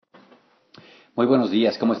Muy buenos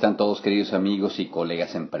días, ¿cómo están todos queridos amigos y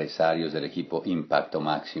colegas empresarios del equipo Impacto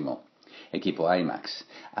Máximo? Equipo IMAX,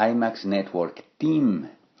 IMAX Network Team.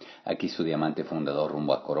 Aquí su diamante fundador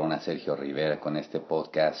rumbo a Corona, Sergio Rivera, con este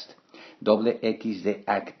podcast Doble X de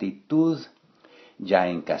actitud. Ya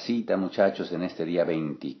en casita, muchachos, en este día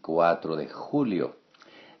 24 de julio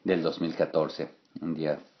del 2014. Un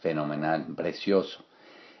día fenomenal, precioso.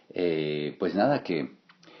 Pues nada, que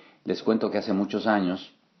les cuento que hace muchos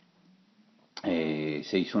años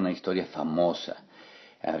se hizo una historia famosa.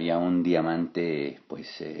 Había un diamante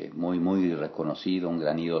muy reconocido, un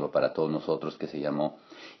gran ídolo para todos nosotros que se llamó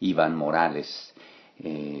Iván Morales,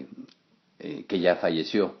 que ya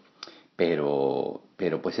falleció, pero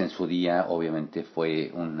pues en su día obviamente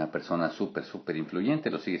fue una persona súper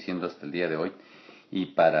influyente, lo sigue siendo hasta el día de hoy. Y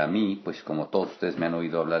para mí, pues como todos ustedes me han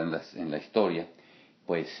oído hablar en la historia,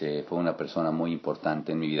 pues fue una persona muy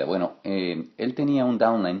importante en mi vida. Bueno, él tenía un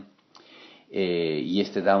downline y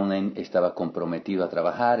este downline estaba comprometido a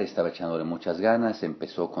trabajar, estaba echándole muchas ganas,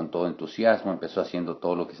 empezó con todo entusiasmo, empezó haciendo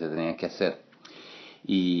todo lo que se tenía que hacer.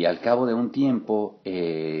 Y al cabo de un tiempo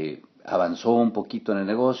avanzó un poquito en el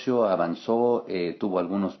negocio, avanzó, tuvo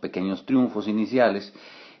algunos pequeños triunfos iniciales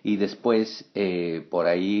y después por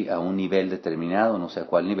ahí a un nivel determinado, no sé a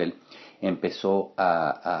cuál nivel, empezó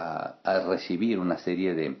a recibir una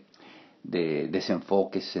serie de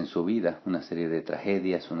desenfoques en su vida, una serie de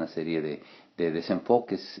tragedias, una serie de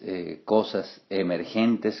desenfoques, cosas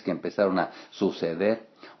emergentes que empezaron a suceder,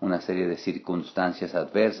 una serie de circunstancias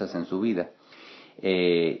adversas en su vida.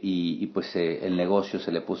 Pues el negocio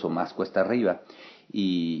se le puso más cuesta arriba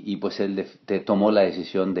y pues él tomó la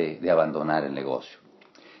decisión de abandonar el negocio.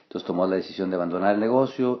 Entonces tomó la decisión de abandonar el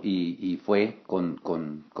negocio y fue con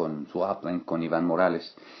su upline, con Iván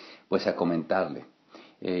Morales, pues a comentarle.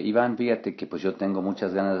 Iván, fíjate que pues yo tengo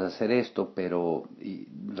muchas ganas de hacer esto, pero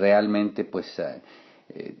realmente pues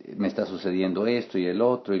me está sucediendo esto y el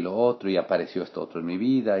otro y lo otro y apareció esto otro en mi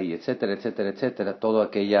vida y etcétera, todo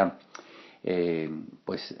aquella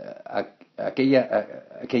pues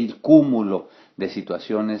aquel cúmulo de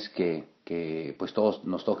situaciones que pues todos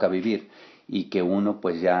nos toca vivir y que uno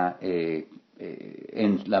pues ya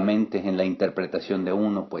en la mente, en la interpretación de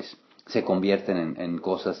uno pues se convierten en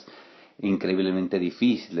cosas increíblemente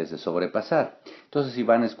difíciles de sobrepasar. Entonces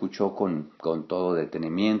Iván escuchó con todo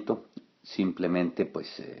detenimiento, simplemente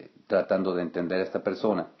pues tratando de entender a esta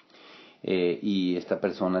persona. Y esta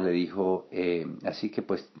persona le dijo, así que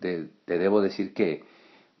pues te debo decir que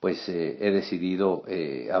pues he decidido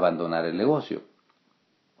abandonar el negocio.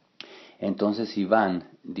 Entonces Iván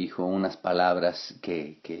dijo unas palabras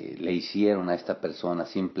que le hicieron a esta persona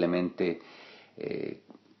simplemente eh,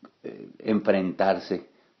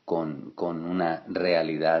 enfrentarse con una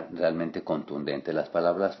realidad realmente contundente. Las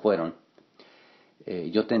palabras fueron,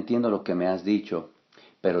 yo te entiendo lo que me has dicho,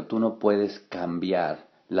 pero tú no puedes cambiar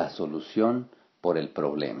la solución por el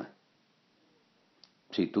problema.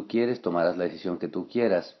 Si tú quieres, tomarás la decisión que tú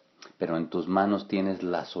quieras, pero en tus manos tienes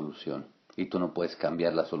la solución y tú no puedes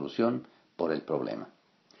cambiar la solución por el problema.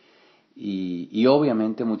 Y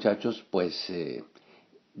obviamente, muchachos, pues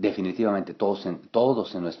definitivamente todos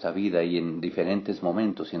en nuestra vida y en diferentes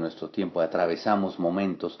momentos y en nuestro tiempo atravesamos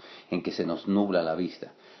momentos en que se nos nubla la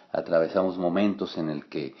vista, atravesamos momentos en el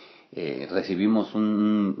que recibimos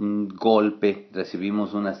un golpe,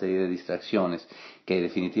 recibimos una serie de distracciones que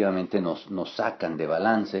definitivamente nos sacan de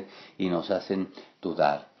balance y nos hacen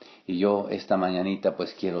dudar. Y yo esta mañanita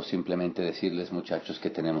pues quiero simplemente decirles, muchachos,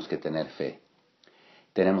 que tenemos que tener fe.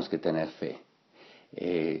 Tenemos que tener fe.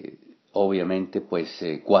 Obviamente, pues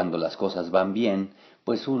cuando las cosas van bien,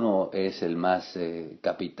 pues uno es el más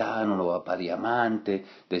capitán, uno va para diamante,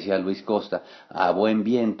 decía Luis Costa, a buen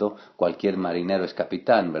viento cualquier marinero es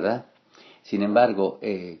capitán, ¿verdad? Sin embargo,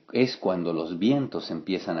 es cuando los vientos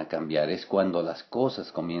empiezan a cambiar, es cuando las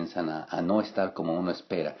cosas comienzan a no estar como uno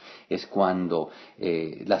espera, es cuando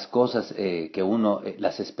las cosas que uno,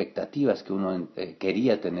 las expectativas que uno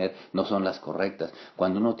quería tener no son las correctas,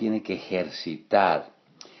 cuando uno tiene que ejercitar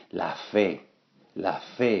la fe, la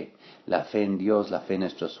fe en Dios, la fe en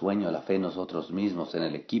nuestro sueño, la fe en nosotros mismos, en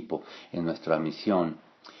el equipo, en nuestra misión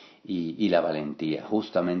y la valentía.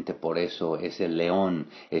 Justamente por eso ese león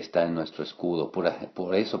está en nuestro escudo,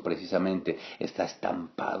 por eso precisamente está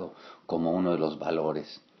estampado como uno de los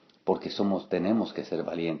valores, porque tenemos que ser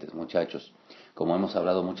valientes, muchachos. Como hemos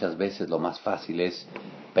hablado muchas veces, lo más fácil es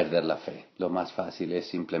perder la fe, lo más fácil es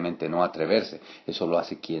simplemente no atreverse, eso lo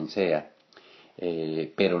hace quien sea.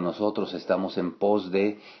 pero nosotros estamos en pos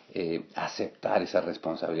de aceptar esa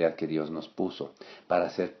responsabilidad que Dios nos puso para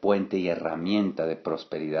ser puente y herramienta de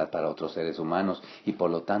prosperidad para otros seres humanos, y por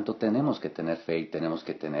lo tanto tenemos que tener fe y tenemos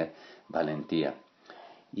que tener valentía.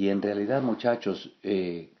 Y en realidad, muchachos,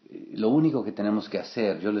 lo único que tenemos que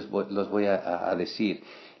hacer, yo les voy a decir,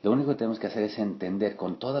 lo único que tenemos que hacer es entender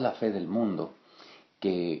con toda la fe del mundo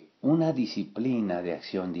que una disciplina de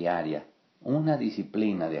acción diaria, una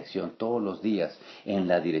disciplina de acción todos los días en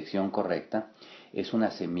la dirección correcta, es una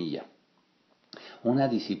semilla. Una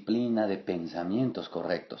disciplina de pensamientos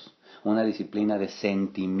correctos, una disciplina de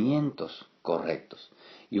sentimientos correctos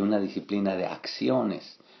y una disciplina de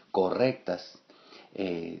acciones correctas,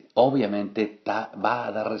 obviamente va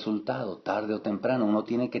a dar resultado tarde o temprano. Uno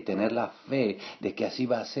tiene que tener la fe de que así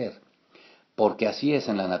va a ser, porque así es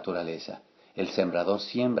en la naturaleza. El sembrador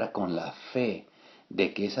siembra con la fe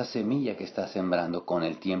de que esa semilla que está sembrando con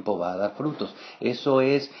el tiempo va a dar frutos. Eso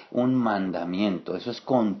es un mandamiento, eso es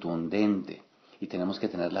contundente y tenemos que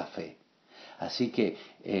tener la fe. Así que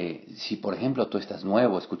si por ejemplo tú estás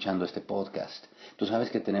nuevo escuchando este podcast, tú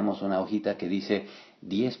sabes que tenemos una hojita que dice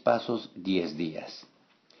 10 pasos, 10 días.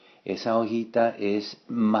 Esa hojita es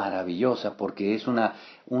maravillosa porque es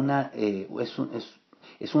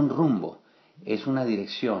es un rumbo, es una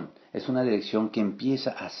dirección que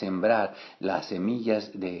empieza a sembrar las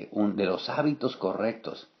semillas de los hábitos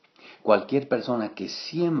correctos. Cualquier persona que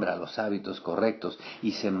siembra los hábitos correctos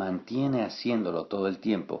y se mantiene haciéndolo todo el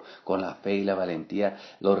tiempo con la fe y la valentía,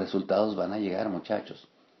 los resultados van a llegar, muchachos.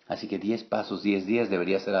 Así que 10 pasos, 10 días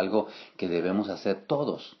debería ser algo que debemos hacer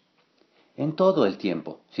todos, en todo el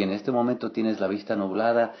tiempo. Si en este momento tienes la vista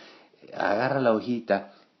nublada, agarra la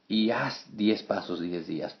hojita y haz 10 pasos, 10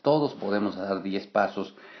 días. Todos podemos dar 10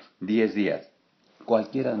 pasos, 10 días.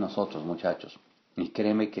 Cualquiera de nosotros, muchachos. Y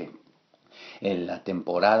créeme que en la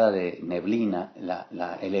temporada de neblina,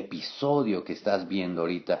 el episodio que estás viendo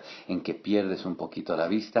ahorita en que pierdes un poquito la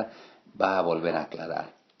vista, va a volver a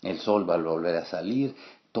aclarar. El sol va a volver a salir,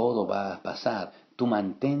 todo va a pasar. Tú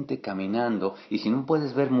mantente caminando y si no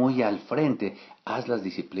puedes ver muy al frente, haz las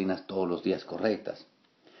disciplinas todos los días correctas.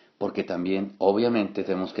 Porque también, obviamente,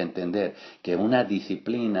 tenemos que entender que una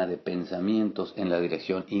disciplina de pensamientos en la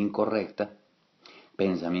dirección incorrecta,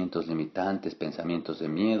 pensamientos limitantes, pensamientos de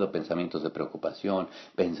miedo, pensamientos de preocupación,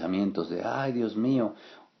 pensamientos de, ay Dios mío,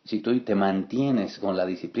 si tú te mantienes con la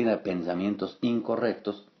disciplina de pensamientos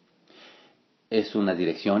incorrectos, es una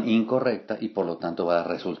dirección incorrecta y por lo tanto va a dar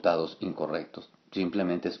resultados incorrectos.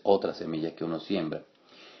 Simplemente es otra semilla que uno siembra.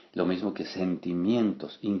 Lo mismo que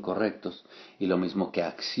sentimientos incorrectos y lo mismo que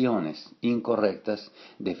acciones incorrectas,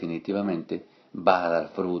 definitivamente va a dar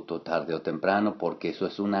fruto tarde o temprano porque eso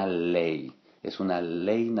es una ley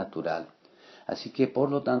natural. Así que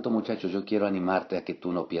por lo tanto, muchachos, yo quiero animarte a que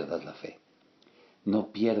tú no pierdas la fe.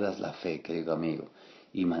 No pierdas la fe, querido amigo,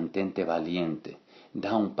 y mantente valiente.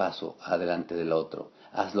 Da un paso adelante del otro.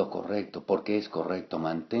 Haz lo correcto porque es correcto.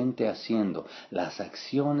 Mantente haciendo las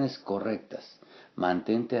acciones correctas.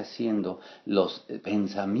 Mantente haciendo los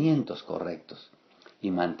pensamientos correctos.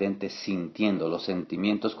 Y mantente sintiendo los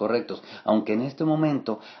sentimientos correctos. Aunque en este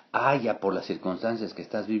momento haya, por las circunstancias que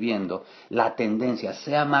estás viviendo, la tendencia,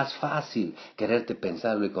 sea más fácil quererte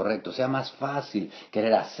pensar lo incorrecto, sea más fácil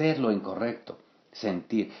querer hacer lo incorrecto.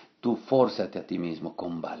 Sentir, tú fórzate a ti mismo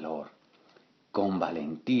con valor, con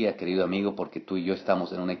valentía, querido amigo, porque tú y yo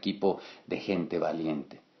estamos en un equipo de gente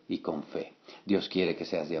valiente y con fe. Dios quiere que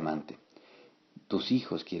seas diamante. Tus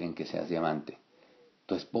hijos quieren que seas diamante.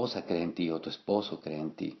 Tu esposa cree en ti o tu esposo cree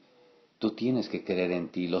en ti. Tú tienes que creer en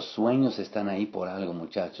ti. Los sueños están ahí por algo,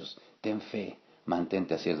 muchachos. Ten fe.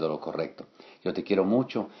 Mantente haciendo lo correcto. Yo te quiero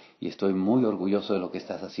mucho y estoy muy orgulloso de lo que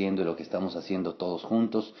estás haciendo y lo que estamos haciendo todos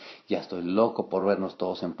juntos. Ya estoy loco por vernos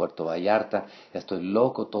todos en Puerto Vallarta. Ya estoy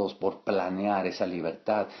loco todos por planear esa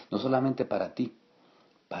libertad, no solamente para ti,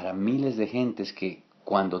 para miles de gentes que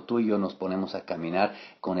cuando tú y yo nos ponemos a caminar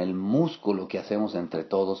con el músculo que hacemos entre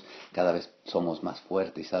todos, cada vez somos más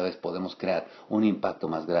fuertes y cada vez podemos crear un impacto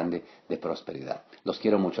más grande de prosperidad. Los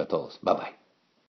quiero mucho a todos. Bye bye.